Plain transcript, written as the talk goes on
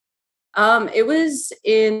It was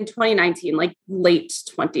in 2019, like late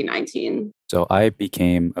 2019. So I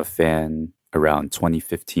became a fan around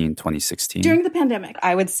 2015, 2016. During the pandemic.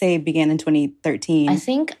 I would say began in 2013. I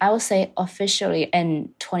think I would say officially in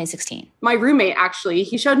 2016. My roommate, actually,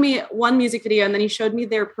 he showed me one music video and then he showed me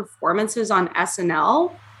their performances on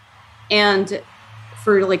SNL. And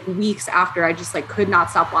for like weeks after, I just like could not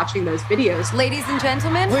stop watching those videos. Ladies and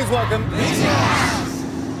gentlemen, please welcome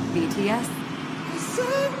BTS.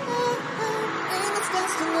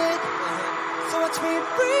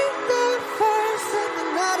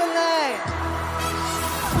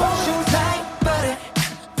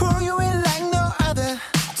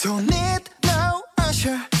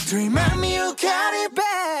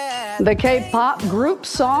 The K-pop group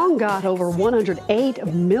song got over 108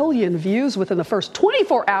 million views within the first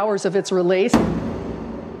 24 hours of its release.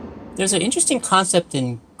 There's an interesting concept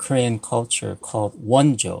in Korean culture called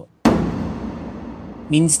wonjo.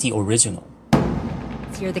 Means the original.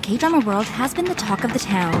 Here, the K-drama world has been the talk of the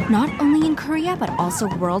town, not only in Korea, but also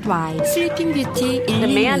worldwide. Sleeping Beauty in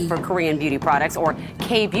demand for Korean beauty products, or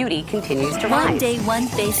K-beauty, continues to rise. One day, one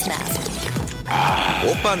face mask.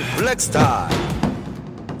 Oppan Black Star.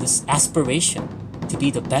 This aspiration to be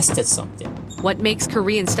the best at something. What makes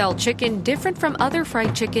Korean-style chicken different from other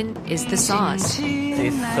fried chicken is the sauce.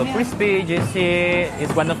 It's so crispy, juicy.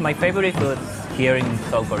 It's one of my favorite foods here in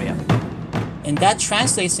South Korea. And that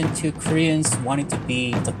translates into Koreans wanting to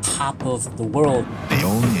be the top of the world. The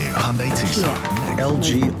all-new Hyundai Tucson.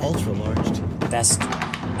 LG Ultra Large. Best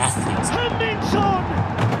athletes.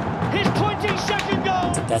 His 22nd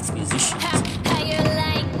goal. The best musicians.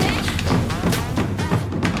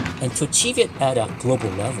 And to achieve it at a global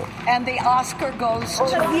level. And the Oscar goes to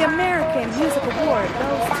the American Music Award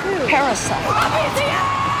goes to Parasite.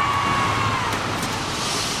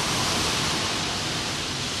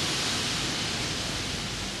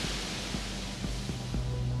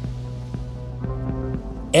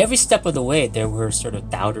 Every step of the way, there were sort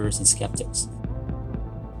of doubters and skeptics.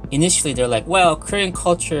 Initially, they're like, well, Korean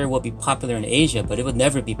culture will be popular in Asia, but it would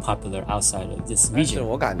never be popular outside of this region.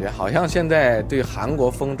 我感觉好像现在对韩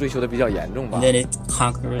国风追求的比较严重吧。And then it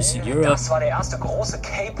conquers Europe. Das war der erste große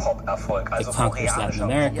K-Pop-Erfolg, also it conquers Latin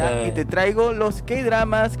America. Y te traigo los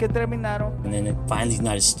K-dramas que terminaron. And then it finally the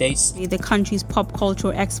United States. The country's pop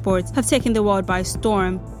culture exports have taken the world by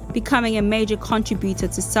storm, becoming a major contributor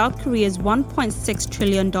to South Korea's $1.6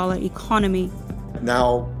 trillion economy.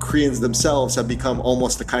 Now, Koreans themselves have become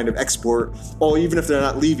almost a kind of export, or even if they're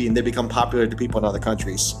not leaving, they become popular to people in other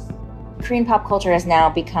countries. Korean pop culture has now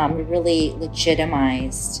become a really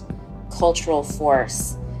legitimized cultural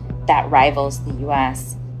force that rivals the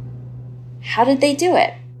US. How did they do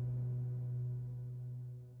it?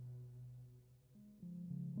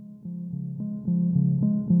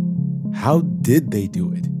 How did they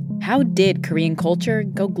do it? How did Korean culture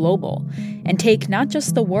go global and take not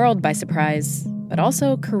just the world by surprise, but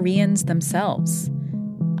also Koreans themselves?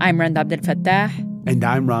 I'm Rand Abdel Fattah. And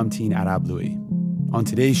I'm Ramteen Arablouei. On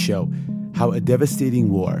today's show, how a devastating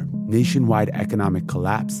war, nationwide economic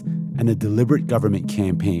collapse, and a deliberate government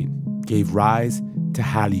campaign gave rise to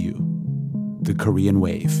Hallyu, the Korean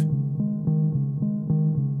wave.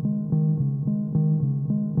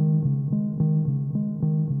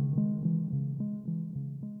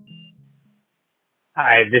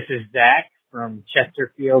 Hi, this is Zach from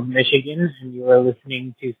Chesterfield, Michigan, and you are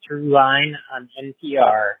listening to Throughline on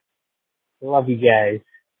NPR. I love you guys.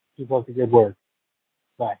 Keep up the good work.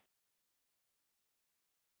 Bye.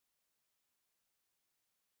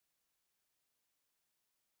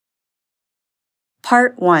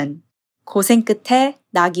 Part 1. 고생 끝에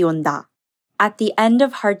낙이 온다. At the end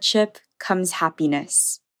of hardship comes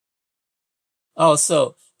happiness. Oh,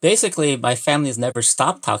 so basically, my family has never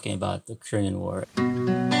stopped talking about the Korean War.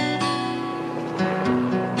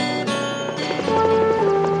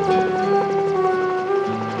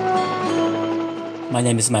 My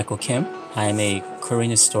name is Michael Kim. I'm a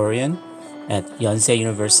Korean historian at Yonsei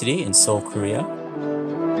University in Seoul, Korea.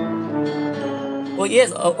 Well,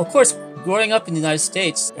 yes, of course, growing up in the United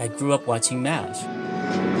States, I grew up watching MASH.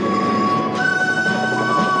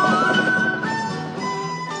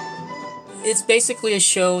 It's basically a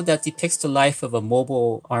show that depicts the life of a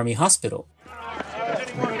mobile army hospital.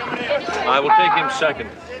 I will take him second.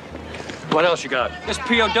 What else you got? This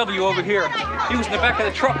POW over here. He was in the back of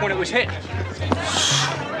the truck when it was hit.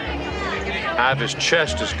 Half his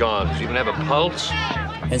chest is gone. Does he even have a pulse?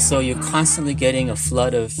 And so you're constantly getting a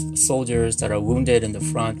flood of soldiers that are wounded in the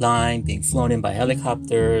front line, being flown in by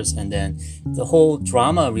helicopters. And then the whole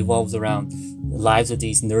drama revolves around the lives of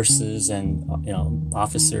these nurses and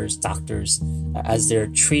officers, doctors, as they're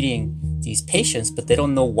treating these patients, but they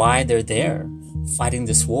don't know why they're there fighting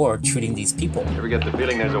this war, treating these people. Ever get the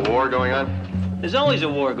feeling there's a war going on? There's always a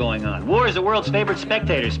war going on. War is the world's favorite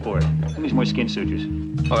spectator sport. Who needs more skin sutures?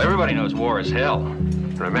 Well, everybody knows war is hell.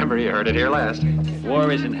 Remember, you heard it here last.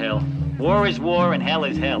 War isn't hell. War is war and hell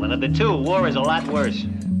is hell. And of the two, war is a lot worse.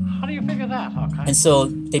 How do you figure that, Hawkeye? And so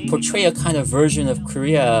they portray a kind of version of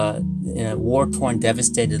Korea in a war-torn,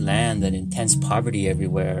 devastated land and intense poverty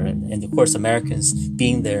everywhere. And of course, Americans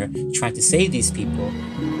being there, trying to save these people.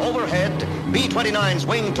 Overhead, B-29s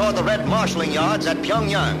wing toward the Red Marshalling Yards at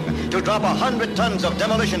Pyongyang to drop 100 tons of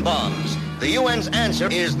demolition bombs. The UN's answer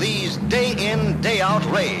is these day-in, day-out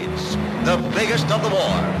raids, the biggest of the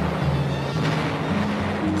war.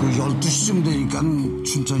 그 12시쯤 되니까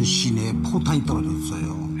춘천 시내에 포탄이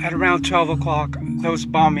떨어졌어요. At around 12 o'clock, there was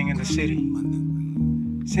bombing in the city.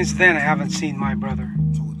 Since then, I haven't seen my brother.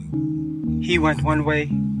 He went one way,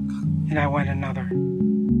 and I went another.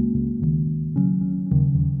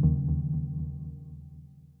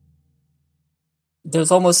 There's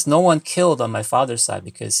almost no one killed on my father's side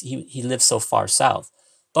because he lived so far south.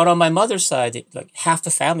 But on my mother's side, like half the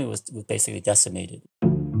family was basically decimated.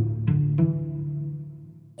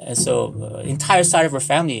 And so entire side of her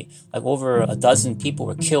family, like over a dozen people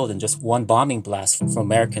were killed in just one bombing blast from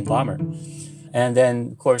American bomber. And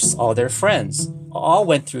then, of course, all their friends all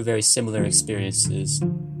went through very similar experiences.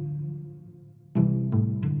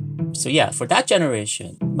 So yeah, for that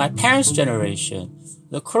generation, my parents' generation,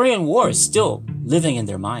 the Korean War is still living in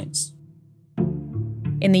their minds.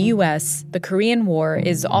 In the US, the Korean War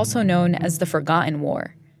is also known as the Forgotten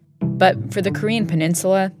War. But for the Korean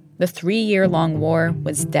Peninsula, the 3-year-long war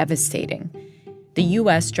was devastating. The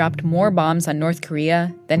U.S. dropped more bombs on North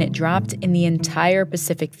Korea than it dropped in the entire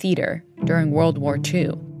Pacific theater during World War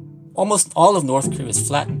II. Almost all of North Korea was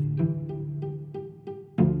flattened.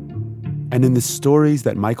 And in the stories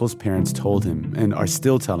that Michael's parents told him and are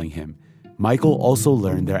still telling him, Michael also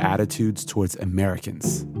learned their attitudes towards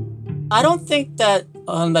Americans. I don't think that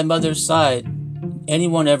on my mother's side,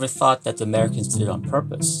 anyone ever thought that the Americans did it on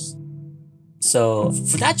purpose. So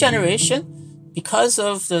for that generation, because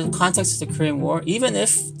of the context of the Korean War, even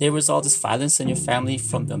if there was all this violence in your family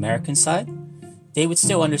from the American side, they would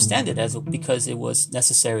still understand it because it was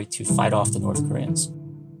necessary to fight off the North Koreans.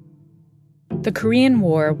 The Korean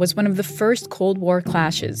War was one of the first Cold War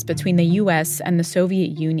clashes between the U.S. and the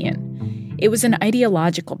Soviet Union. It was an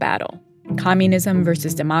ideological battle, communism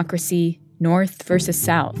versus democracy, North versus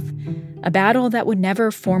South, a battle that would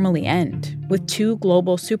never formally end, with two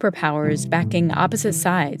global superpowers backing opposite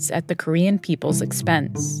sides at the Korean people's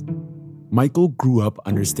expense. Michael grew up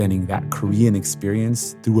understanding that Korean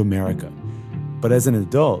experience through America. But as an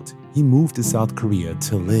adult, he moved to South Korea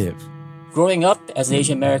to live. Growing up as an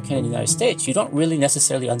Asian American in the United States, you don't really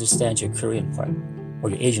necessarily understand your Korean part or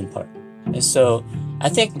your Asian part. And so I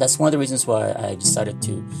think that's one of the reasons why I decided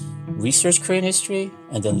to research Korean history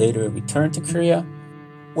and then later return to Korea,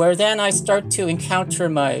 where then I start to encounter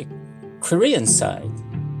my Korean side.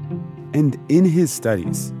 And in his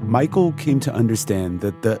studies, Michael came to understand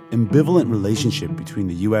that the ambivalent relationship between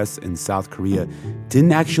the US and South Korea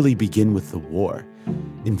didn't actually begin with the war.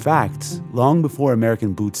 In fact, long before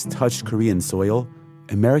American boots touched Korean soil,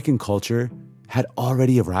 American culture had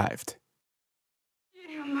already arrived.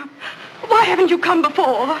 Why haven't you come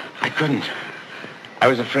before? I couldn't. I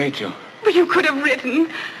was afraid to. But you could have written.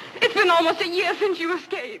 It's been almost a year since you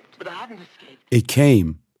escaped. But I haven't escaped. It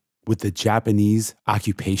came with the Japanese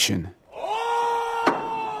occupation.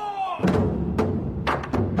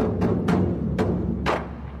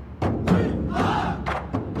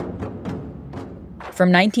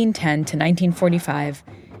 From 1910 to 1945,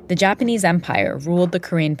 the Japanese Empire ruled the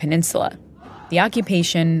Korean Peninsula. The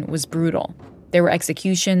occupation was brutal. There were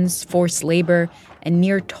executions, forced labor, and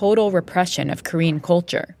near total repression of Korean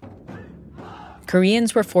culture.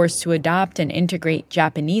 Koreans were forced to adopt and integrate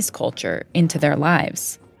Japanese culture into their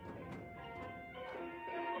lives.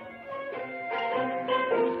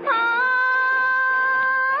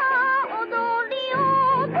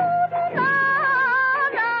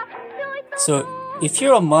 So if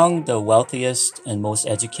you're among the wealthiest and most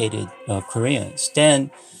educated Koreans,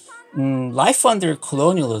 then life under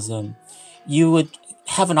colonialism, you would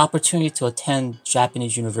have an opportunity to attend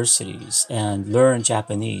Japanese universities and learn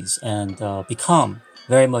Japanese and become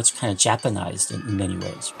very much kind of Japanized in many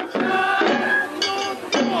ways.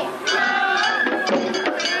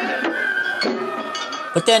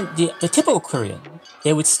 But then the typical Korean,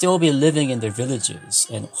 they would still be living in their villages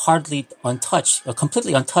and hardly untouched, or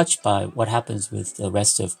completely untouched by what happens with the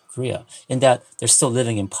rest of Korea, in that they're still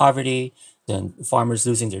living in poverty, then farmers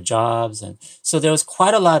losing their jobs. And so there was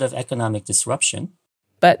quite a lot of economic disruption.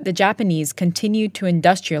 But the Japanese continued to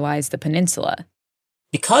industrialize the peninsula.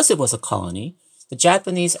 Because it was a colony, the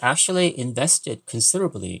Japanese actually invested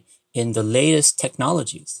considerably in the latest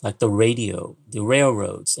technologies, like the radio, the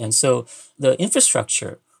railroads. And so the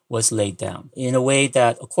infrastructure was laid down in a way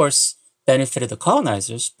that, of course, benefited the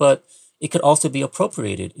colonizers, but it could also be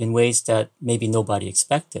appropriated in ways that maybe nobody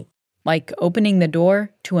expected. Like opening the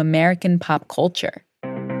door to American pop culture.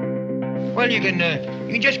 Well, you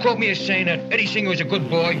can just quote me as saying that Eddie Singer was a good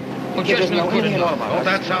boy, but just not good enough. Oh,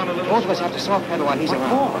 that sounded a little... Both of us have to soft pedal while he's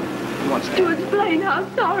around. To explain how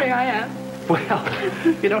sorry I am.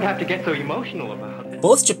 Well, you don't have to get so emotional about it.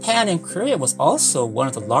 Both Japan and Korea was also one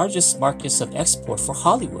of the largest markets of export for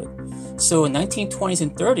Hollywood. So in 1920s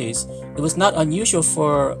and 30s, it was not unusual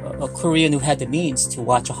for a Korean who had the means to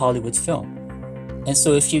watch a Hollywood film. And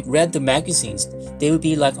so if you read the magazines, they would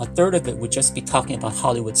be like a third of it would just be talking about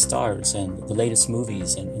Hollywood stars and the latest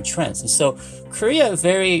movies and trends. And so Korea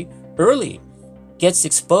very early gets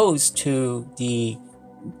exposed to the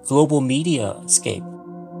global media scape.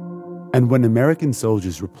 And when American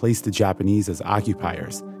soldiers replaced the Japanese as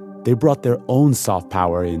occupiers, they brought their own soft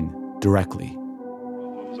power in directly.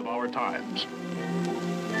 Of our times.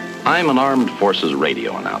 I'm an armed forces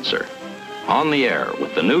radio announcer. On the air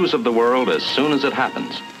with the news of the world as soon as it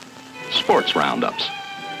happens. Sports roundups,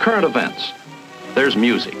 current events. There's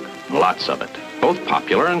music, lots of it, both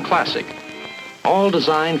popular and classic. All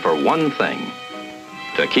designed for one thing,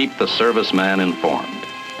 to keep the serviceman informed.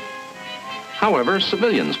 However,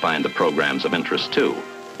 civilians find the programs of interest too,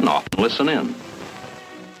 and often listen in.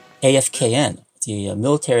 AFKN, the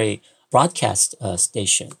military broadcast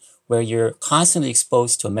station, where you're constantly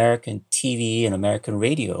exposed to American TV and American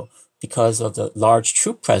radio because of the large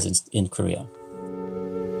troop presence in Korea.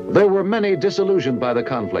 There were many disillusioned by the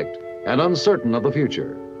conflict and uncertain of the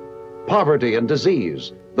future. Poverty and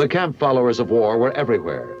disease, the camp followers of war, were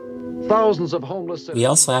everywhere. Thousands of homeless citizens... We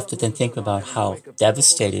also have to then think about how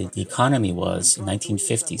devastated the economy was in the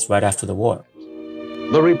 1950s, right after the war.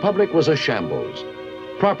 The Republic was a shambles.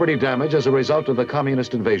 Property damage as a result of the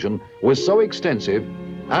communist invasion was so extensive,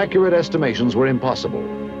 accurate estimations were impossible.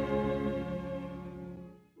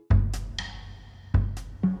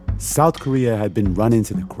 South Korea had been run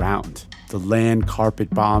into the ground. The land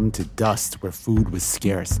carpet bombed to dust where food was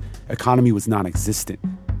scarce, economy was non-existent,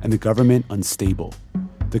 and the government unstable.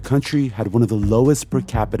 The country had one of the lowest per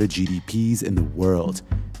capita GDPs in the world.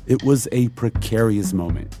 It was a precarious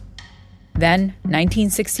moment. Then,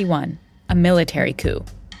 1961, a military coup.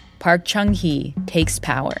 Park Chung-hee takes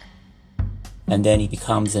power. And then he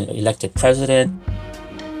becomes an elected president.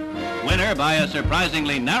 Winner by a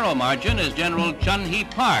surprisingly narrow margin is General Chun-hee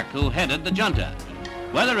Park, who headed the junta.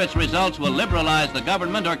 Whether its results will liberalize the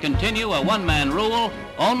government or continue a one-man rule,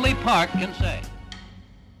 only Park can say.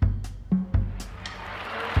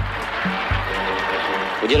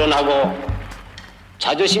 부지런하고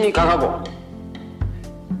자존심이 강하고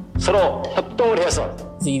서로 협동을 해서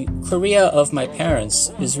The Korea of my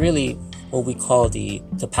parents is really what we call the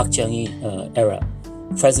Park Chung-hee era.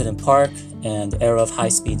 President Park and era of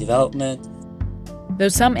high-speed development. Though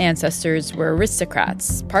some ancestors were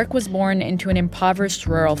aristocrats, Park was born into an impoverished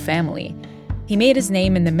rural family. He made his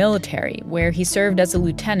name in the military, where he served as a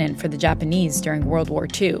lieutenant for the Japanese during World War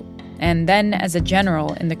II, and then as a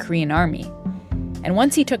general in the Korean Army. And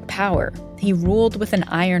once he took power, he ruled with an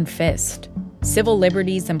iron fist. Civil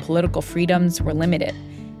liberties and political freedoms were limited,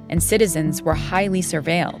 and citizens were highly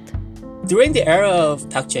surveilled. During the era of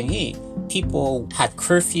Park Chung-hee, people had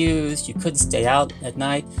curfews, you couldn't stay out at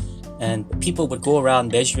night, and people would go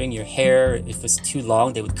around measuring your hair. If it was too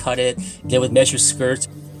long, they would cut it. They would measure skirts.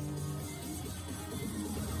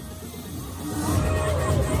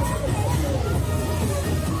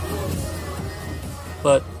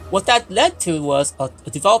 But what that led to was a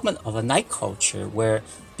development of a night culture where,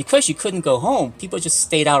 because you couldn't go home, people just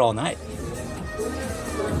stayed out all night.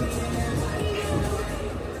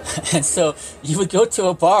 And so you would go to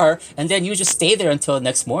a bar and then you would just stay there until the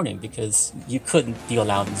next morning because you couldn't be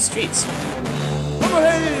allowed in the streets.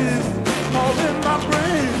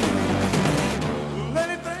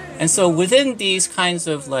 And so within these kinds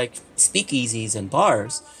of like speakeasies and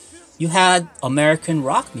bars, you had American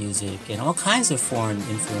rock music and all kinds of foreign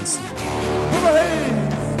influences.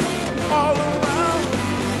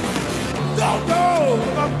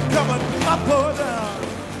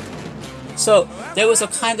 So there was a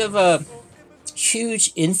kind of a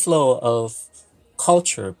huge inflow of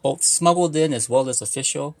culture, both smuggled in as well as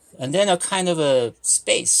official, and then a kind of a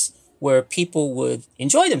space where people would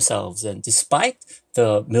enjoy themselves, and despite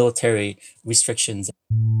the military restrictions.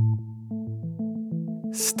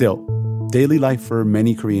 Still, daily life for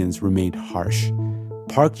many Koreans remained harsh.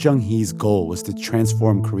 Park Chung-hee's goal was to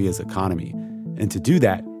transform Korea's economy. And to do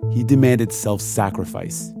that, he demanded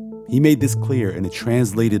self-sacrifice. He made this clear in a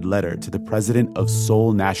translated letter to the president of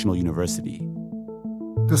Seoul National University.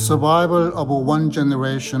 The survival of one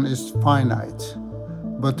generation is finite,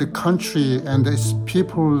 but the country and its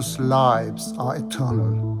people's lives are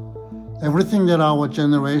eternal. Everything that our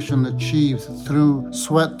generation achieves through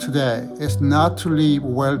sweat today is not to live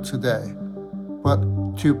well today, but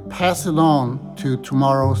to pass it on to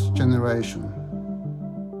tomorrow's generation.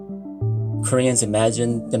 Koreans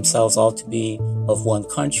imagine themselves all to be of one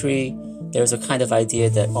country. There's a kind of idea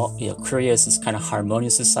that Korea is this kind of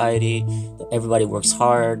harmonious society, that everybody works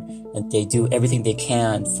hard, and they do everything they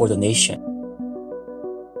can for the nation.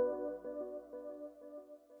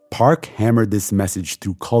 Park hammered this message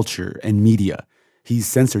through culture and media. He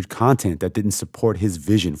censored content that didn't support his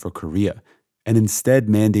vision for Korea, and instead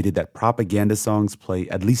mandated that propaganda songs play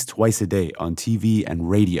at least twice a day on TV and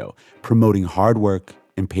radio, promoting hard work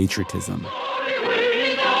and patriotism.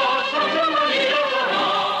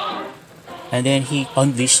 And then he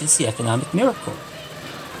unleashes the economic miracle.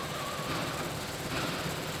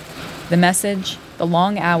 The message, the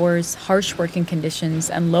long hours, harsh working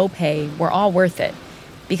conditions, and low pay were all worth it,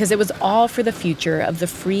 because it was all for the future of the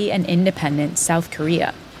free and independent South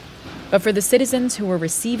Korea. But for the citizens who were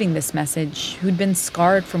receiving this message, who'd been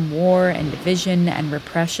scarred from war and division and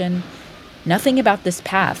repression, nothing about this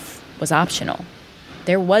path was optional.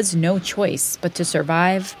 There was no choice but to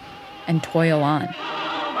survive and toil on.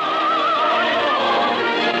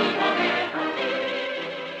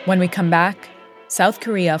 When we come back, South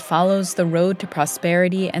Korea follows the road to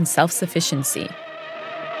prosperity and self-sufficiency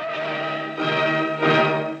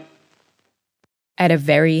at a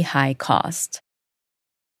very high cost.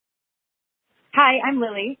 Hi, I'm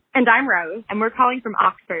Lily. And I'm Rose. And we're calling from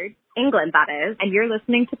Oxford, England, that is. And you're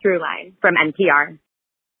listening to Throughline from NPR.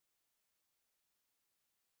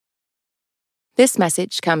 This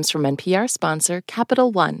message comes from NPR sponsor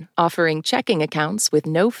Capital One, offering checking accounts with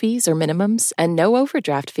no fees or minimums and no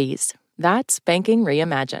overdraft fees. That's banking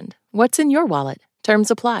reimagined. What's in your wallet? Terms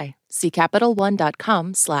apply. See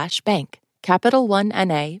CapitalOne.com/bank. Capital One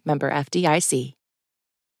N.A., member FDIC.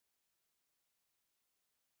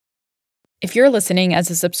 If you're listening as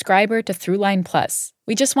a subscriber to Throughline Plus,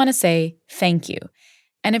 we just want to say thank you.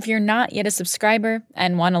 And if you're not yet a subscriber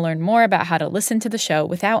and want to learn more about how to listen to the show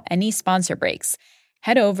without any sponsor breaks,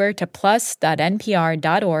 head over to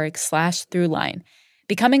plus.npr.org/Throughline.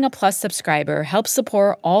 Becoming a Plus subscriber helps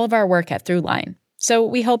support all of our work at Throughline, so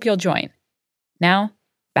we hope you'll join. Now,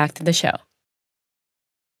 back to the show.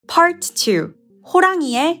 Part 2.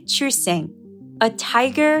 호랑이의 출생. A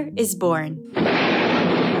tiger is born.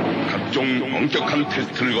 각종 엄격한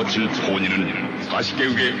테스트를 거친 소니는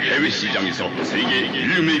 40개국의 해외 시장에서 세계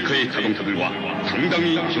인류 메이커의 자동차들과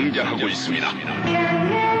당당히 경쟁하고 있습니다.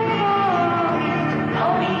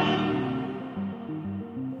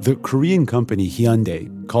 The Korean company Hyundai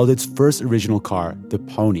called its first original car the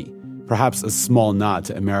Pony, perhaps a small nod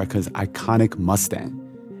to America's iconic Mustang.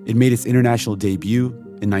 It made its international debut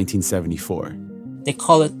in 1974. They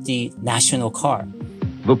call it the national car.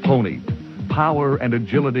 The Pony. Power and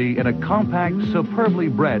agility in a compact, superbly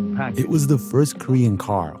bred package. It was the first Korean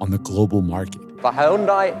car on the global market. The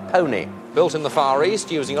Hyundai Pony, built in the Far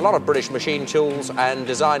East using a lot of British machine tools and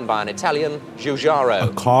designed by an Italian, Giugiaro.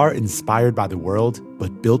 A car inspired by the world,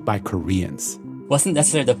 but built by Koreans. Wasn't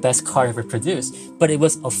necessarily the best car ever produced, but it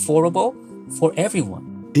was affordable for everyone.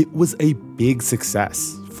 It was a big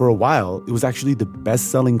success. For a while, it was actually the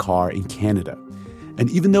best-selling car in Canada.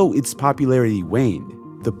 And even though its popularity waned,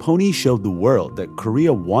 the Pony showed the world that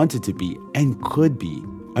Korea wanted to be and could be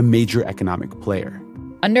a major economic player.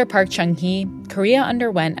 Under Park Chung-hee, Korea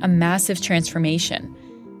underwent a massive transformation,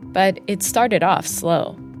 but it started off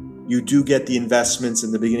slow. You do get the investments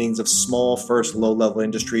in the beginnings of small, first low-level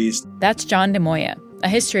industries. That's John DeMoya, a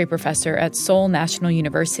history professor at Seoul National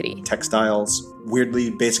University. Textiles,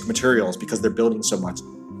 weirdly basic materials because they're building so much.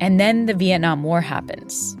 And then the Vietnam War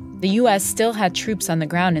happens. The U.S. still had troops on the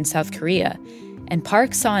ground in South Korea, and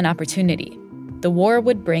Park saw an opportunity. The war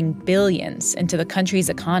would bring billions into the country's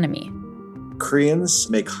economy. Koreans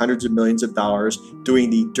make hundreds of millions of dollars doing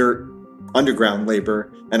the dirt underground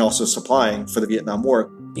labor and also supplying for the Vietnam War.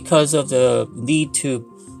 Because of the need to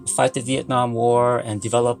fight the Vietnam War and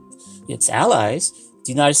develop its allies,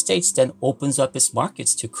 the United States then opens up its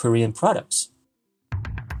markets to Korean products.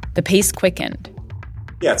 The pace quickened.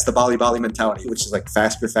 Yeah, it's the Bali Bali mentality, which is like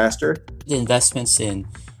faster, faster. The investments in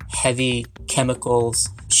heavy chemicals,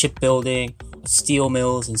 shipbuilding, steel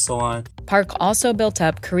mills, and so on. Park also built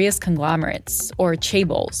up Korea's conglomerates, or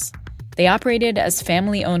chaebols. They operated as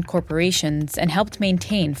family-owned corporations and helped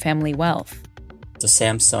maintain family wealth. The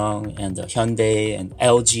Samsung and the Hyundai and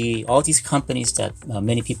LG, all these companies that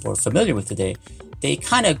many people are familiar with today, they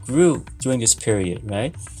kind of grew during this period,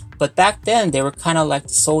 right? But back then, they were kind of like the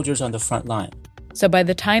soldiers on the front line. So by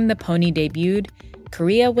the time the Pony debuted,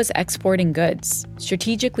 Korea was exporting goods,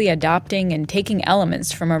 strategically adopting and taking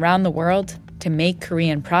elements from around the world to make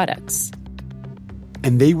Korean products.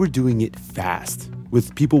 And they were doing it fast,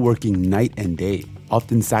 with people working night and day,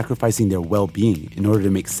 often sacrificing their well-being in order to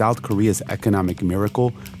make South Korea's economic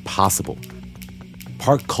miracle possible.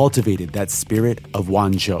 Park cultivated that spirit of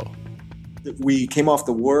Wanzhou. We came off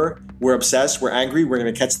the war, we're obsessed, we're angry, we're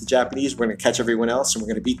going to catch the Japanese, we're going to catch everyone else, and we're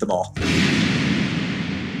going to beat them all.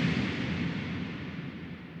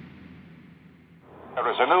 There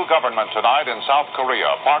is a new government tonight in South Korea.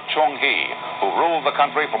 Park Chung-hee, who ruled the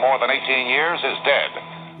country for more than 18 years, is dead.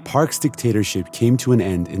 Park's dictatorship came to an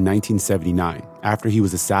end in 1979 after he was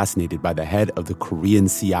assassinated by the head of the Korean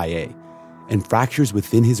CIA, and fractures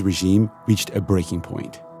within his regime reached a breaking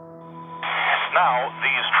point. Now,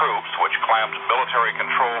 these troops, which clamped military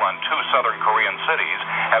control on 2 southern Korean cities,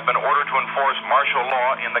 have been ordered to enforce martial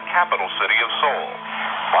law in the capital city of Seoul.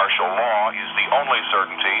 Martial law is the only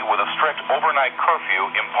certainty with a strict overnight curfew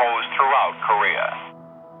imposed throughout Korea.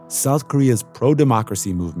 South Korea's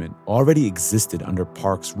pro-democracy movement already existed under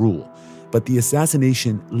Park's rule, but the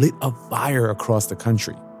assassination lit a fire across the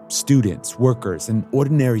country. Students, workers, and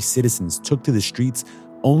ordinary citizens took to the streets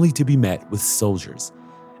only to be met with soldiers.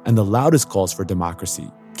 And the loudest calls for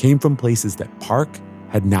democracy came from places that Park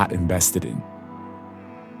had not invested in.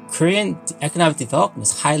 Korean economic development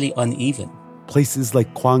is highly uneven. Places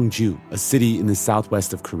like Gwangju, a city in the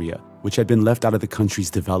southwest of Korea, which had been left out of the country's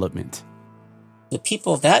development. The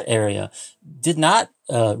people of that area did not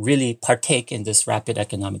really partake in this rapid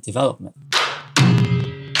economic development.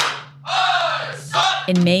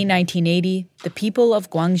 In May 1980, the people of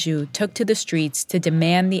Gwangju took to the streets to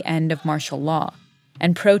demand the end of martial law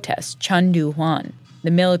and protest Chun Doo-hwan,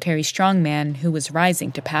 the military strongman who was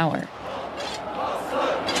rising to power.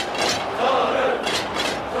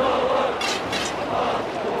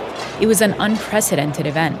 It was an unprecedented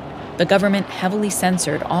event. The government heavily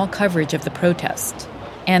censored all coverage of the protest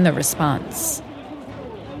and the response.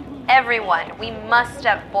 Everyone, we must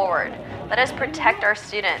step forward. Let us protect our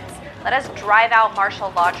students. Let us drive out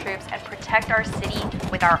martial law troops and protect our city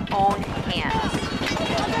with our own hands.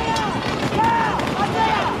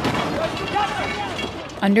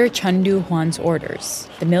 Under Chun Doo-hwan's orders,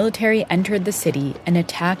 the military entered the city and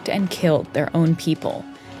attacked and killed their own people,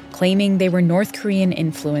 claiming they were North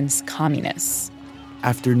Korean-influenced communists.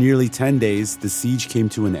 After nearly 10 days, the siege came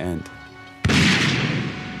to an end.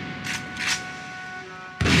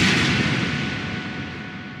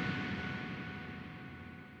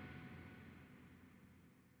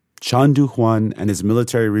 Chun Doo-hwan and his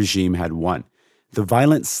military regime had won. The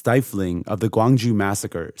violent stifling of the Gwangju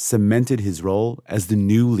massacre cemented his role as the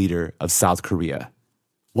new leader of South Korea.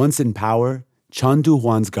 Once in power, Chun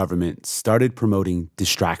Doo-hwan's government started promoting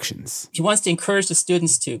distractions. He wants to encourage the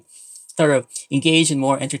students to sort of engage in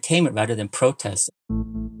more entertainment rather than protest.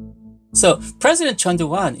 So President Chun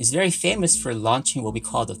Doo-hwan is very famous for launching what we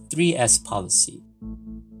call the 3S policy: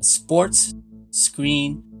 sports,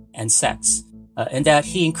 screen, and sex. And that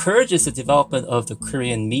he encourages the development of the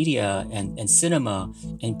Korean media and cinema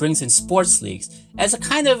and brings in sports leagues as a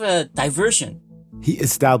kind of a diversion. He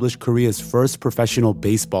established Korea's first professional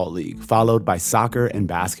baseball league, followed by soccer and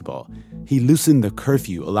basketball. He loosened the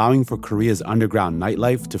curfew, allowing for Korea's underground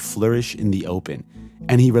nightlife to flourish in the open.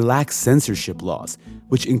 And he relaxed censorship laws,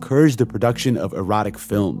 which encouraged the production of erotic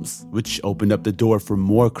films, which opened up the door for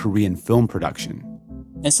more Korean film production.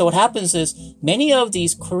 And so what happens is many of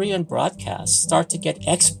these Korean broadcasts start to get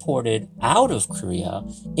exported out of Korea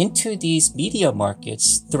into these media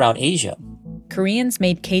markets throughout Asia. Koreans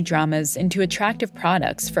made K-dramas into attractive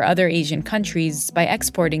products for other Asian countries by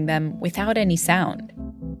exporting them without any sound.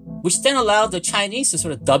 Which then allowed the Chinese to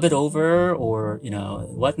sort of dub it over or,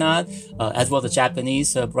 whatnot, as well as the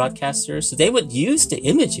Japanese broadcasters. So they would use the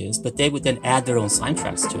images, but they would then add their own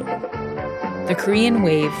soundtracks to it. The Korean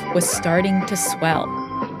wave was starting to swell.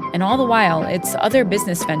 And all the while, its other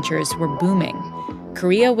business ventures were booming.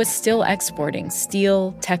 Korea was still exporting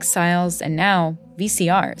steel, textiles, and now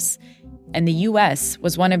VCRs. And the U.S.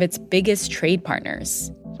 was one of its biggest trade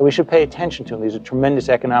partners. So we should pay attention to them. These are tremendous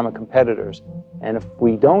economic competitors. And if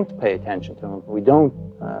we don't pay attention to them, if we don't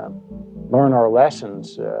learn our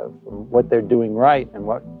lessons from what they're doing right and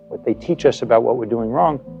what they teach us about what we're doing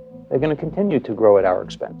wrong, they're going to continue to grow at our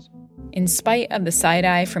expense. In spite of the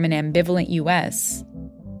side-eye from an ambivalent U.S.,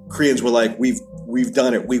 Koreans were like, we've we've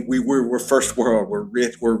done it. We're first world. We're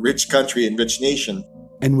a rich country and rich nation.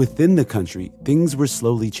 And within the country, things were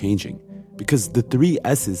slowly changing because the 3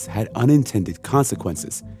 S's had unintended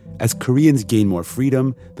consequences. As Koreans gained more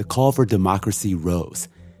freedom, the call for democracy rose.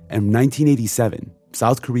 And in 1987,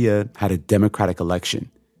 South Korea had a democratic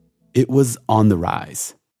election. It was on the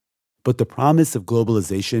rise. But the promise of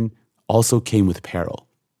globalization also came with peril.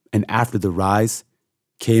 And after the rise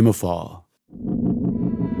came a fall.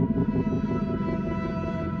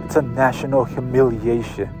 It's a national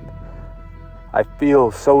humiliation. I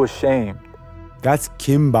feel so ashamed. That's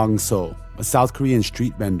Kim Bang-so, a South Korean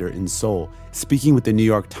street vendor in Seoul, speaking with the New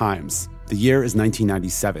York Times. The year is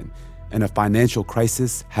 1997, and a financial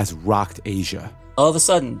crisis has rocked Asia. All of a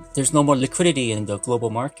sudden, there's no more liquidity in the global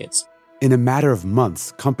markets. In a matter of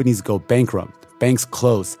months, companies go bankrupt, banks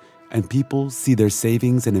close, and people see their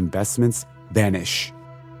savings and investments vanish.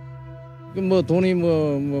 Well,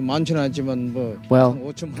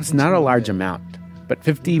 it's not a large amount, but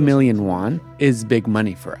 50 million won is big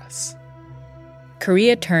money for us.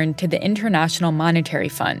 Korea turned to the International Monetary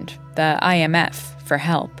Fund, the IMF, for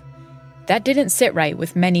help. That didn't sit right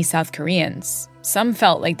with many South Koreans. Some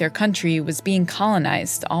felt like their country was being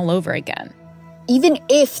colonized all over again. Even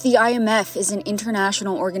if the IMF is an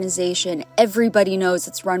international organization, everybody knows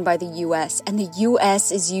it's run by the U.S., and the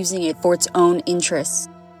U.S. is using it for its own interests.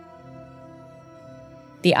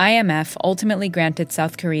 The IMF ultimately granted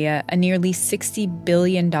South Korea a nearly $60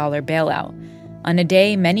 billion bailout on a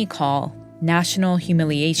day many call National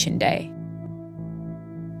Humiliation Day.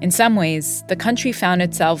 In some ways, the country found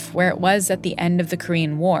itself where it was at the end of the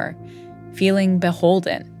Korean War, feeling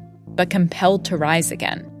beholden, but compelled to rise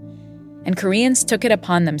again. And Koreans took it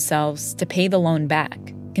upon themselves to pay the loan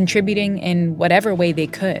back, contributing in whatever way they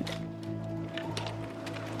could.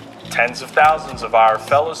 Tens of thousands of our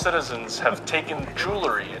fellow citizens have taken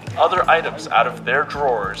jewelry and other items out of their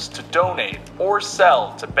drawers to donate or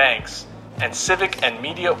sell to banks and civic and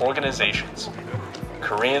media organizations.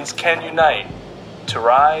 Koreans can unite to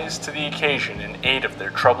rise to the occasion in aid of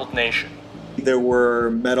their troubled nation. There were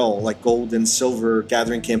metal, like gold and silver,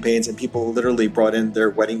 gathering campaigns, and people literally brought in their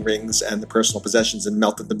wedding rings and the personal possessions and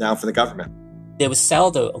melted them down for the government. They would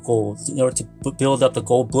sell the gold in order to build up the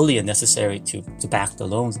gold bullion necessary to back the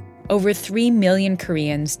loans. Over 3 million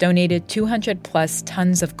Koreans donated 200 plus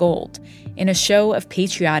tons of gold in a show of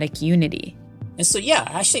patriotic unity. And so, yeah,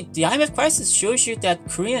 actually, the IMF crisis shows you that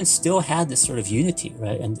Koreans still had this sort of unity,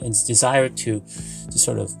 right? And desire to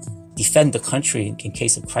sort of defend the country in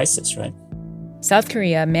case of crisis, right? South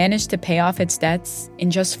Korea managed to pay off its debts in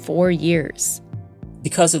just 4 years.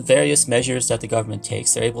 Because of various measures that the government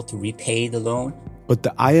takes, they're able to repay the loan. But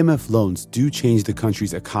the IMF loans do change the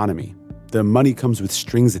country's economy. The money comes with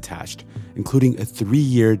strings attached, including a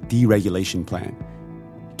 3-year deregulation plan.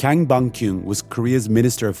 Kang Bang-kyung was Korea's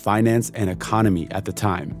Minister of Finance and Economy at the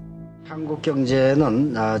time.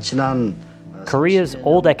 Korea's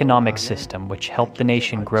old economic system, which helped the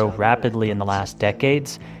nation grow rapidly in the last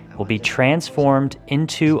decades, will be transformed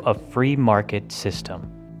into a free market system.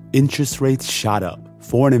 Interest rates shot up,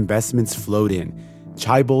 foreign investments flowed in,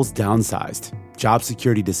 chaebols downsized, job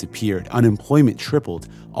security disappeared, unemployment tripled.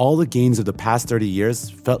 All the gains of the past 30 years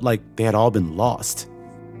felt like they had all been lost.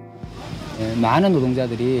 많은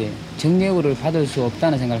노동자들이 정리해고를 받을 수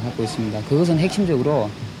없다는 생각을 갖고 있습니다. 그것은 핵심적으로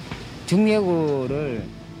정리해고를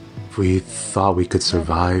If we thought we could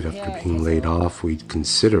survive after being laid off, we'd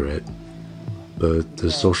consider it. But the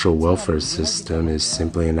social welfare system is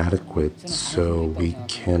simply inadequate, so we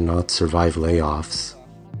cannot survive layoffs.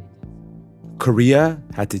 Korea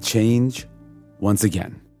had to change once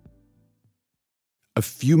again. A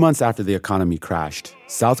few months after the economy crashed,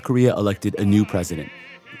 South Korea elected a new president,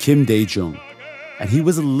 Kim Dae-jung, and he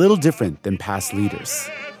was a little different than past leaders.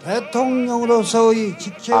 I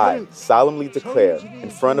solemnly declare in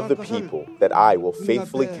front of the people that I will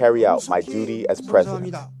faithfully carry out my duty as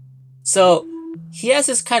president. So he has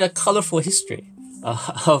this kind of colorful history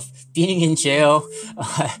of being in jail,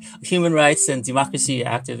 human rights and democracy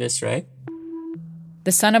activist, right?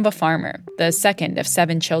 The son of a farmer, the second of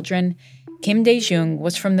 7 children, Kim Dae-jung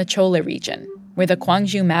was from the Chole region, where the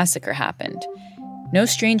Gwangju massacre happened. No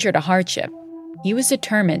stranger to hardship, he was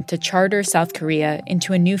determined to charter South Korea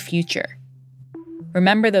into a new future.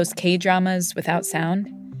 Remember those K-dramas without sound?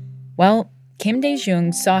 Well, Kim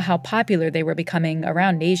Dae-jung saw how popular they were becoming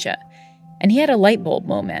around Asia, and he had a light bulb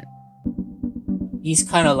moment. He's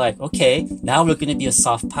kind of like, okay, now we're going to be a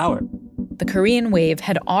soft power. The Korean wave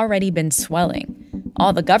had already been swelling.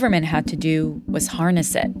 All the government had to do was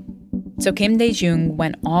harness it. So Kim Dae-jung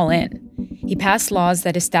went all in. He passed laws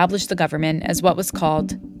that established the government as what was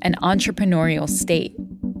called an entrepreneurial state.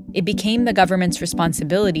 It became the government's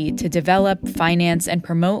responsibility to develop, finance, and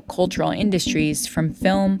promote cultural industries from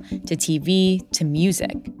film to TV to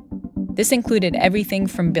music. This included everything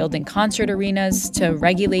from building concert arenas to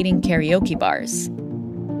regulating karaoke bars.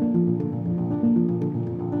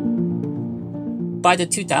 By the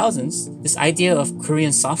 2000s, this idea of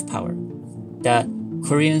Korean soft power, that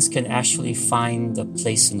Koreans can actually find a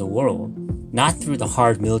place in the world, not through the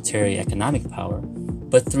hard military economic power,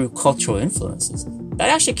 but through cultural influences, that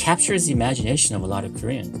actually captures the imagination of a lot of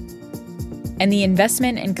Koreans. And the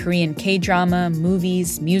investment in Korean K-drama,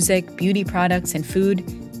 movies, music, beauty products, and food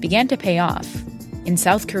began to pay off in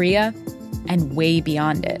South Korea and way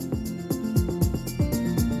beyond it.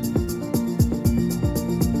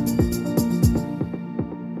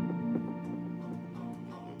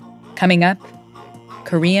 Coming up,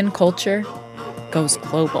 Korean culture goes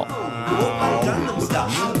global.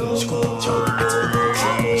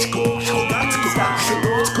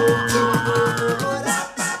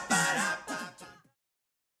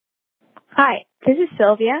 Hi, this is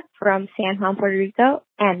Sylvia from San Juan, Puerto Rico,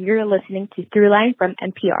 and you're listening to Throughline from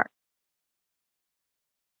NPR.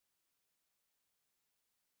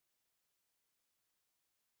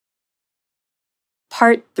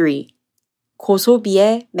 Part 3.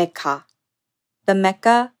 고소비의 Mecca, the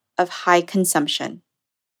Mecca of high consumption.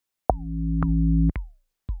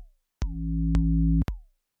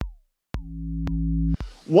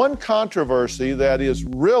 One controversy that is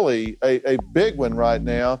really a big one right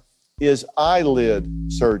now is eyelid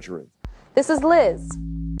surgery. This is Liz.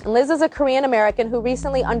 And Liz is a Korean American who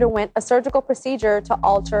recently underwent a surgical procedure to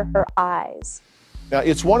alter her eyes. Now,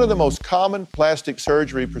 it's one of the most common plastic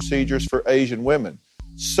surgery procedures for Asian women.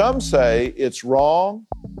 Some say it's wrong,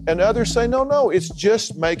 and others say, no, it's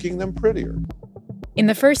just making them prettier. In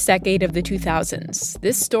the first decade of the 2000s,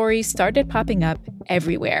 this story started popping up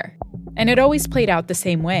everywhere. And it always played out the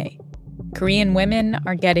same way. Korean women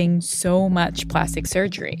are getting so much plastic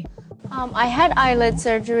surgery. I had eyelid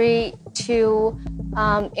surgery to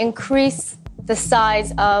increase the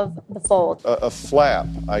size of the fold. A flap,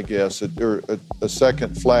 I guess, or a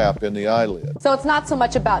second flap in the eyelid. So it's not so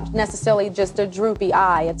much about necessarily just a droopy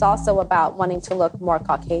eye. It's also about wanting to look more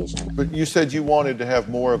Caucasian. But you said you wanted to have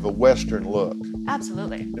more of a Western look.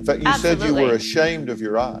 Absolutely. In fact, you said you were ashamed of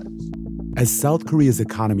your eyes. As South Korea's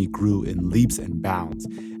economy grew in leaps and bounds,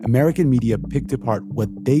 American media picked apart what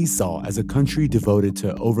they saw as a country devoted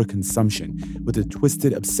to overconsumption with a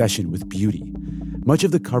twisted obsession with beauty. Much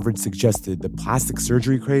of the coverage suggested the plastic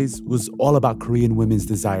surgery craze was all about Korean women's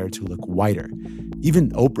desire to look whiter.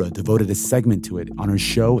 Even Oprah devoted a segment to it on her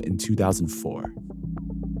show in 2004.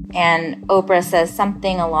 And Oprah says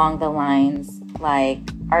something along the lines like,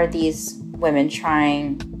 are these women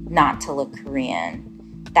trying not to look Korean?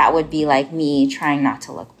 That would be like me trying not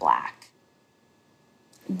to look black.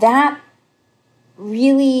 That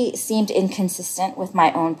really seemed inconsistent with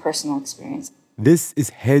my own personal experience. This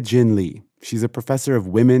is Hae-Jin Lee. She's a professor of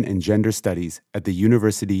women and gender studies at the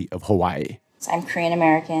University of Hawaii. So I'm Korean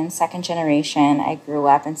American, second generation. I grew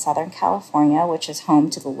up in Southern California, which is home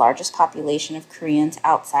to the largest population of Koreans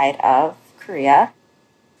outside of Korea.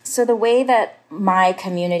 So the way that my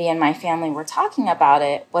community and my family were talking about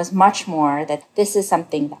it was much more that this is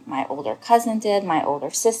something that my older cousin did, my older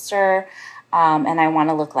sister, and I want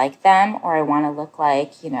to look like them, or I want to look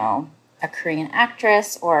like, a Korean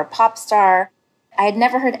actress or a pop star. I had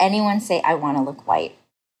never heard anyone say, I want to look white.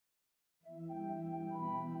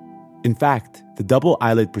 In fact, the double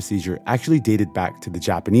eyelid procedure actually dated back to the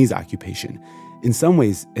Japanese occupation. In some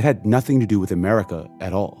ways, it had nothing to do with America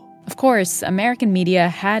at all. Of course, American media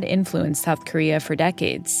had influenced South Korea for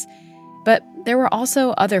decades, but there were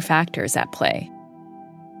also other factors at play.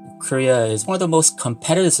 Korea is one of the most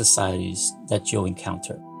competitive societies that you'll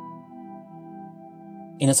encounter.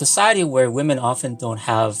 In a society where women often don't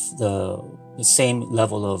have the same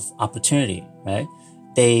level of opportunity, right?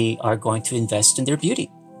 They are going to invest in their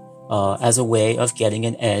beauty as a way of getting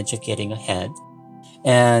an edge, of getting ahead.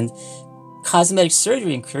 And cosmetic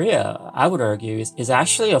surgery in Korea, I would argue, is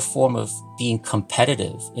actually a form of being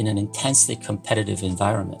competitive in an intensely competitive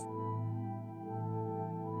environment.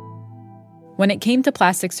 When it came to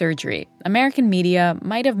plastic surgery, American media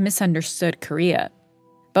might have misunderstood Korea.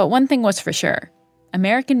 But one thing was for sure.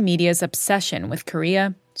 American media's obsession with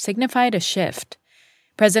Korea signified a shift.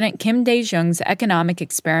 President Kim Dae-jung's economic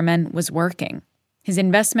experiment was working. His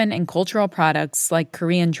investment in cultural products like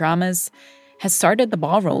Korean dramas has started the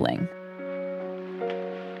ball rolling.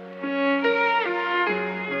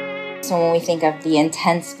 So when we think of the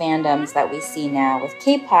intense fandoms that we see now with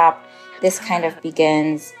K-pop, this kind of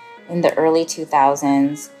begins in the early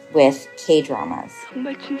 2000s with K-dramas.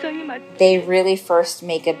 They really first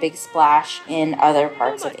make a big splash in other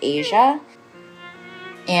parts of Asia.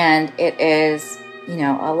 And it is,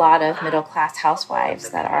 a lot of middle-class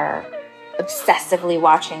housewives that are obsessively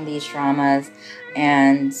watching these dramas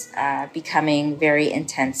and becoming very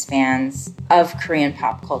intense fans of Korean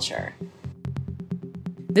pop culture.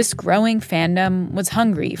 This growing fandom was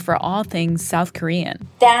hungry for all things South Korean.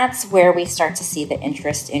 That's where we start to see the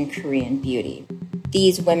interest in Korean beauty.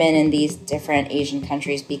 These women in these different Asian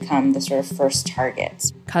countries become the sort of first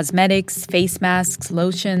targets. Cosmetics, face masks,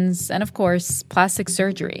 lotions, and of course, plastic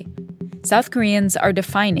surgery. South Koreans are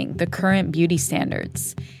defining the current beauty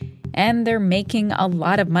standards, and they're making a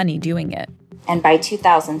lot of money doing it. And by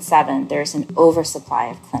 2007, there's an oversupply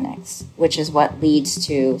of clinics, which is what leads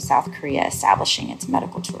to South Korea establishing its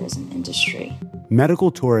medical tourism industry.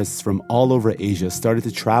 Medical tourists from all over Asia started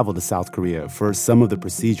to travel to South Korea for some of the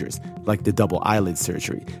procedures, like the double eyelid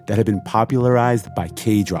surgery, that had been popularized by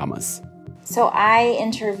K-dramas. So I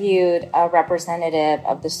interviewed a representative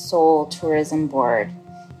of the Seoul Tourism Board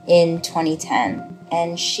in 2010,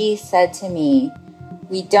 and she said to me,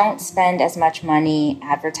 "We don't spend as much money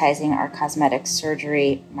advertising our cosmetic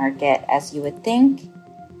surgery market as you would think.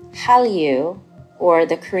 Hallyu, or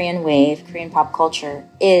the Korean wave, Korean pop culture,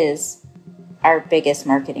 is our biggest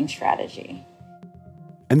marketing strategy."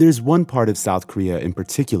 And there's one part of South Korea in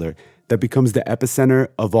particular that becomes the epicenter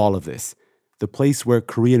of all of this, the place where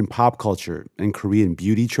Korean pop culture and Korean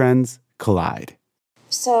beauty trends collide.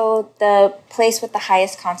 So the place with the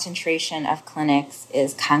highest concentration of clinics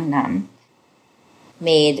is Gangnam,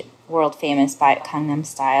 made world famous by Gangnam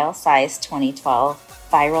Style, Psy's 2012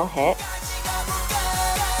 viral hit.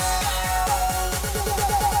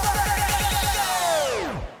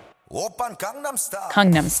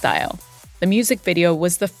 Gangnam Style. The music video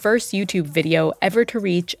was the first YouTube video ever to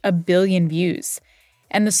reach 1 billion views.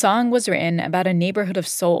 And the song was written about a neighborhood of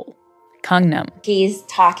Seoul, Gangnam. He's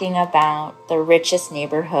talking about the richest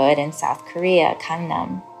neighborhood in South Korea,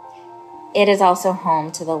 Gangnam. It is also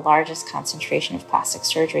home to the largest concentration of plastic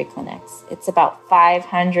surgery clinics. It's about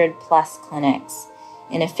 500 plus clinics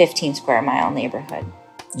in a 15 square mile neighborhood.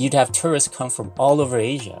 You'd have tourists come from all over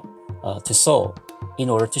Asia to Seoul in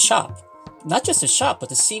order to shop. Not just to shop, but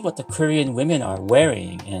to see what the Korean women are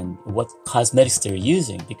wearing and what cosmetics they're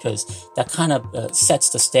using, because that kind of sets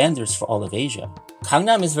the standards for all of Asia.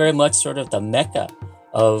 Gangnam is very much sort of the mecca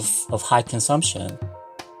of high consumption.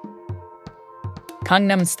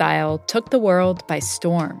 Gangnam Style took the world by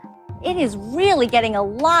storm. It is really getting a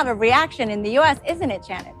lot of reaction in the U.S., isn't it,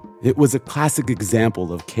 Janet? It was a classic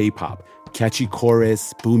example of K-pop. Catchy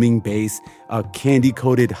chorus, booming bass, a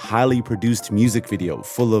candy-coated, highly produced music video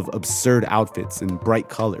full of absurd outfits and bright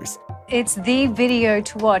colors. It's the video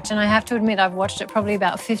to watch, and I have to admit I've watched it probably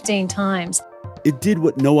about 15 times. It did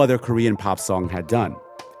what no other Korean pop song had done.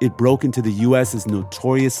 It broke into the U.S.'s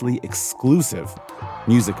notoriously exclusive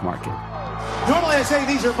music market. Normally I say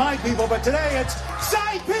these are my people, but today it's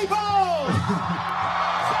Psy people!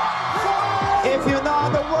 If you know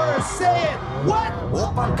the words, say it. What?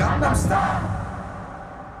 Oppa Gangnam Style.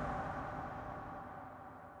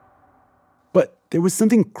 But there was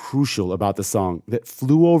something crucial about the song that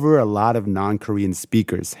flew over a lot of non-Korean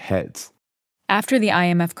speakers' heads. After the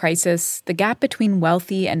IMF crisis, the gap between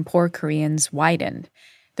wealthy and poor Koreans widened.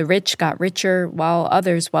 The rich got richer while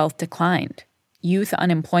others' wealth declined. Youth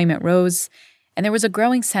unemployment rose, and there was a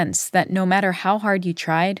growing sense that no matter how hard you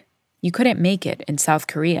tried, you couldn't make it in South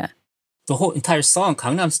Korea. The whole entire song,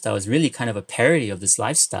 Gangnam Style, is really kind of a parody of this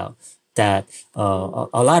lifestyle that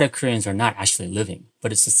a lot of Koreans are not actually living.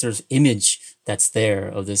 But it's a sort of image that's there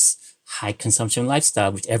of this high consumption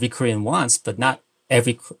lifestyle, which every Korean wants, but not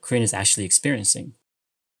every Korean is actually experiencing.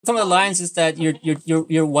 Some of the lines is that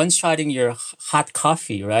you're one-shotting your hot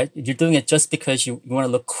coffee, right? You're doing it just because you want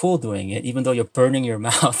to look cool doing it, even though you're burning your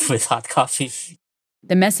mouth with hot coffee.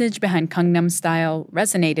 The message behind Gangnam Style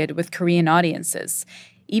resonated with Korean audiences,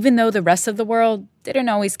 even though the rest of the world didn't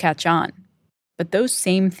always catch on. But those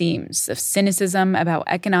same themes of cynicism about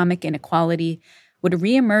economic inequality would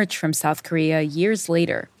reemerge from South Korea years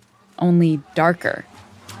later, only darker.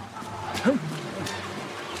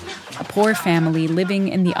 A poor family living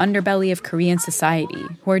in the underbelly of Korean society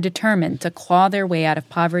who are determined to claw their way out of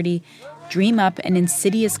poverty dream up an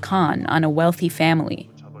insidious con on a wealthy family.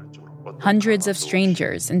 Hundreds of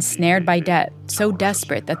strangers ensnared by debt, so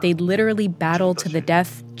desperate that they'd literally battle to the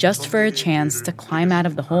death just for a chance to climb out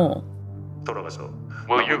of the hole.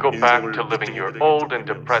 Will you go back to living your old and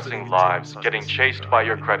depressing lives, getting chased by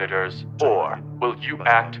your creditors, or will you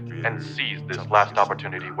act and seize this last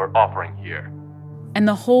opportunity we're offering here? And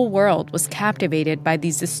the whole world was captivated by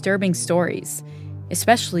these disturbing stories.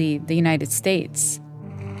 especially the United States.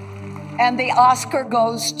 And the Oscar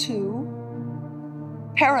goes to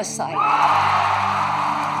Parasite.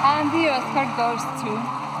 And the Oscar goes to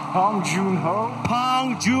Bong Joon-ho.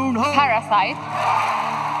 Bong Joon-ho. Parasite.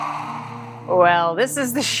 Well, this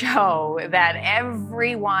is the show that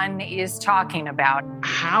everyone is talking about.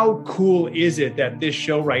 How cool is it that this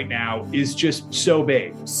show right now is just so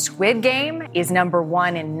big? Squid Game is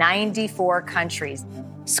 #1 in 94 countries.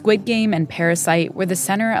 Squid Game and Parasite were the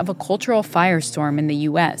center of a cultural firestorm in the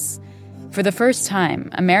U.S. For the first time,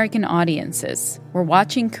 American audiences were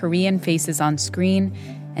watching Korean faces on screen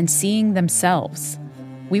and seeing themselves.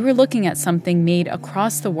 We were looking at something made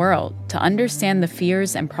across the world to understand the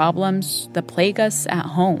fears and problems that plague us at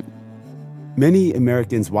home. Many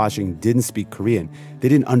Americans watching didn't speak Korean. They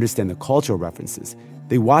didn't understand the cultural references.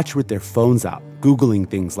 They watched with their phones out, Googling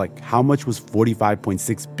things like how much was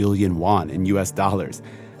 45.6 billion won in US dollars?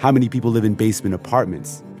 How many people live in basement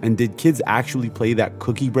apartments? And did kids actually play that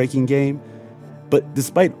cookie-breaking game? But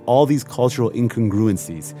despite all these cultural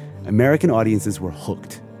incongruencies, American audiences were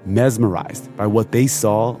hooked, mesmerized by what they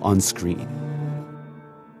saw on screen.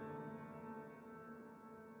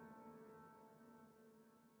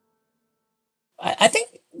 I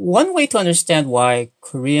think one way to understand why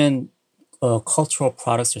Korean cultural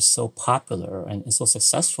products are so popular and so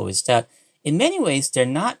successful is that in many ways they're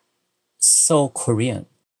not so Korean.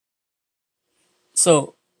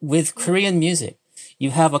 So with Korean music, you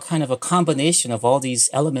have a kind of a combination of all these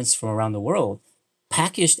elements from around the world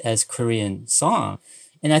packaged as Korean song.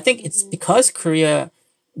 And I think it's because Korea,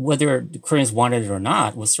 whether the Koreans wanted it or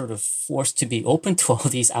not, was sort of forced to be open to all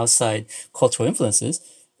these outside cultural influences.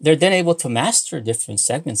 They're then able to master different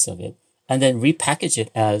segments of it and then repackage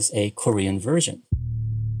it as a Korean version.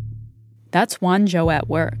 That's Wonjo at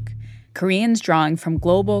work. Koreans drawing from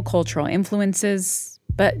global cultural influences,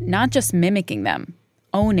 but not just mimicking them,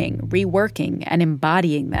 owning, reworking, and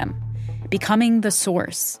embodying them, becoming the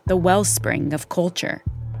source, the wellspring of culture,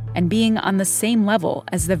 and being on the same level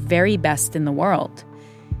as the very best in the world.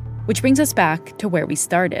 Which brings us back to where we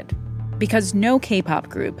started, because no K-pop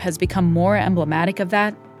group has become more emblematic of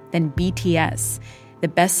that than BTS, the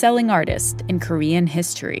best-selling artist in Korean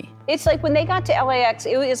history. It's like when they got to LAX,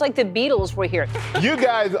 it was like the Beatles were here. You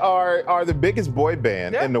guys are the biggest boy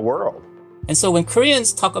band in the world. And so when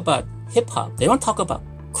Koreans talk about hip-hop, they don't talk about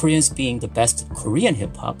Koreans being the best Korean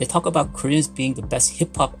hip-hop. They talk about Koreans being the best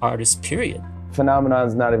hip-hop artists, period. Phenomenon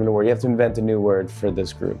is not even a word. You have to invent a new word for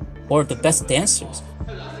this group. Or the best dancers.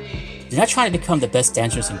 They're not trying to become the best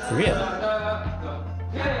dancers in Korea.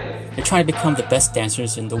 They're trying to become the best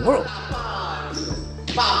dancers in the world.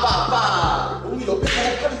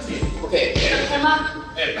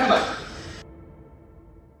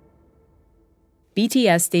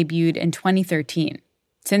 BTS debuted in 2013.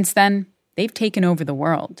 Since then, they've taken over the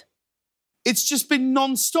world. It's just been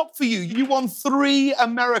non-stop for you. You won 3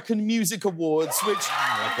 American Music Awards, which...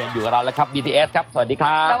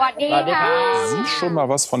 Schon mal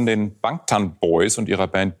was von den Bangtan Boys und ihrer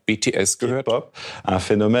Band BTS gehört? Un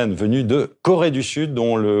phénomène venu de Corée du Sud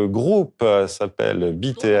dont le groupe s'appelle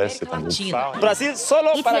BTS. C'est un groupe phare. Brasil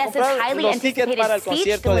solo para comprar los tickets para el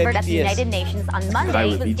concierto de BTS. I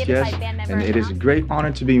with BTS, and it is a great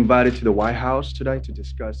honor to be invited to the White House today to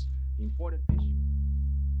discuss the important issues.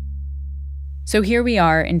 So here we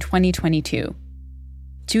are in 2022.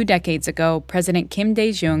 2 decades ago, President Kim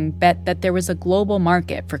Dae-jung bet that there was a global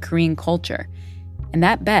market for Korean culture, and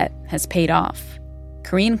that bet has paid off.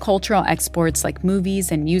 Korean cultural exports like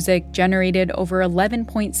movies and music generated over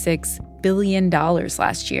 $11.6 billion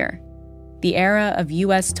last year. The era of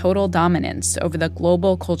U.S. total dominance over the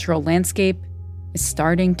global cultural landscape is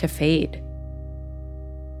starting to fade.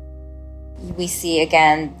 We see,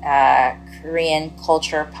 again, Korean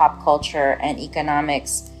culture, pop culture, and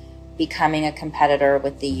economics becoming a competitor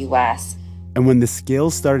with the U.S. And when the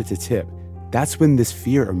scales started to tip, that's when this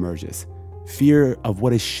fear emerges. Fear of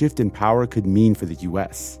what a shift in power could mean for the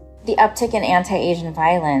U.S. The uptick in anti-Asian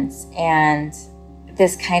violence and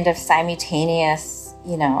this kind of simultaneous,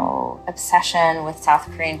 obsession with South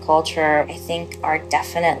Korean culture, I think are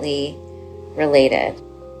definitely related.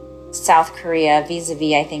 South Korea,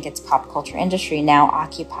 vis-a-vis, I think, its pop culture industry now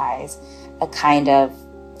occupies a kind of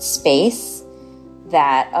space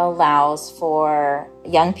that allows for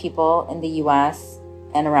young people in the U.S.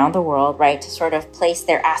 and around the world, right, to sort of place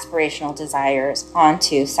their aspirational desires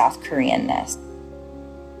onto South Koreanness.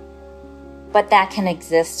 But that can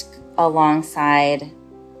exist alongside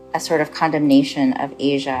a sort of condemnation of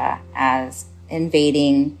Asia as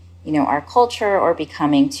invading, our culture or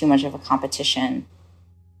becoming too much of a competition.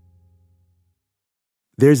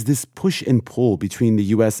 There's this push and pull between the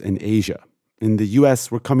U.S. and Asia. In the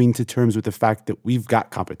US, we're coming to terms with the fact that we've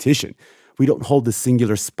got competition. We don't hold the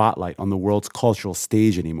singular spotlight on the world's cultural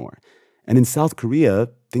stage anymore. And in South Korea,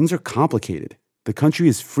 things are complicated. The country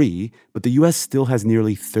is free, but the US still has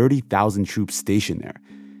nearly 30,000 troops stationed there.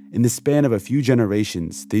 In the span of a few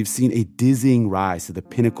generations, they've seen a dizzying rise to the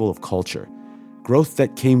pinnacle of culture. Growth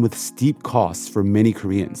that came with steep costs for many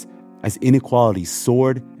Koreans, as inequality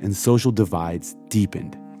soared and social divides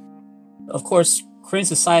deepened. Of course, Korean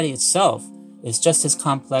society itself is just as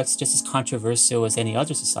complex, just as controversial as any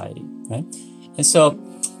other society, right? And so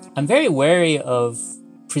I'm very wary of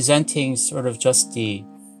presenting sort of just the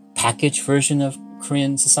packaged version of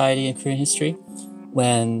Korean society and Korean history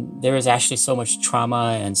when there is actually so much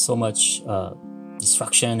trauma and so much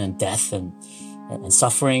destruction and death and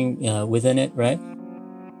suffering within it, right?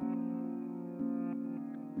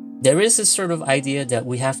 There is this sort of idea that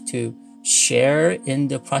we have to share in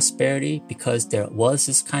the prosperity because there was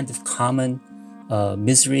this kind of common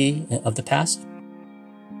misery of the past.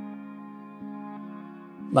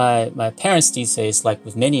 My parents these days, like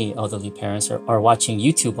with many elderly parents, are watching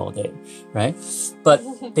YouTube all day, right? But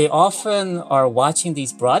they often are watching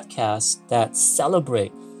these broadcasts that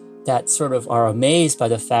celebrate, that sort of are amazed by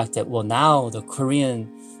the fact that, well, now the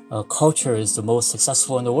Korean culture is the most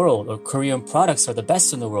successful in the world, or Korean products are the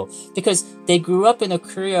best in the world, because they grew up in a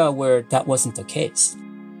Korea where that wasn't the case.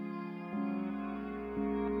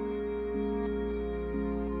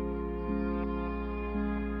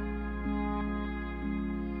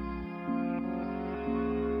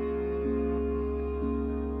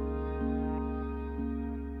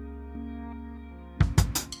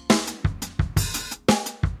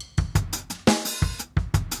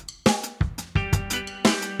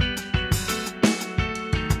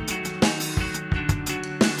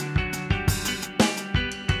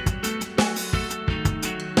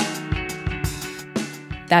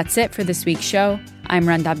 That's it for this week's show. I'm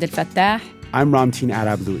Rand Abdel Fattah. I'm Ramtin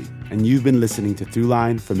Arablouei, and you've been listening to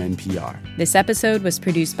Throughline from NPR. This episode was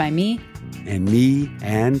produced by me. And me,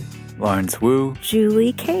 and Lawrence Wu,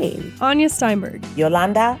 Julie Kane, Anya Steinberg,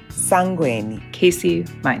 Yolanda Sangweni, Casey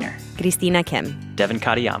Miner, Christina Kim, Devin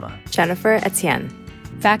Katayama, Jennifer Etienne.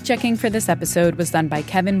 Fact-checking for this episode was done by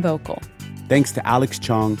Kevin Vocal. Thanks to Alex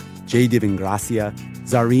Chong, Jay Divingracia,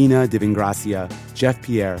 Zarina Divingracia, Jeff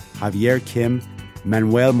Pierre, Javier Kim,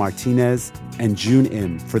 Manuel Martinez, and June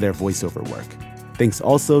Im for their voiceover work. Thanks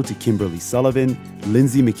also to Kimberly Sullivan,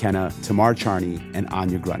 Lindsay McKenna, Tamar Charney, and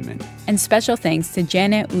Anya Grunman. And special thanks to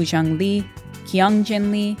Janet Woojung Lee,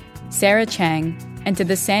 Kyungjin Lee, Sarah Chang, and to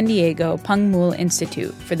the San Diego Pengmul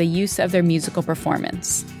Institute for the use of their musical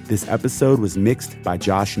performance. This episode was mixed by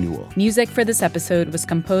Josh Newell. Music for this episode was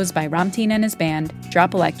composed by Ramtin and his band,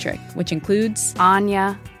 Drop Electric, which includes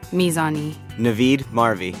Anya Mizani, Naveed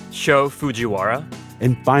Marvi, Sho Fujiwara.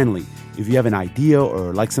 And finally, if you have an idea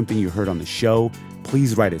or like something you heard on the show,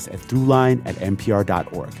 please write us at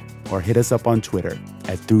throughline@npr.org or hit us up on Twitter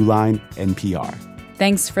 @throughlinenpr.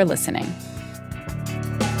 Thanks for listening.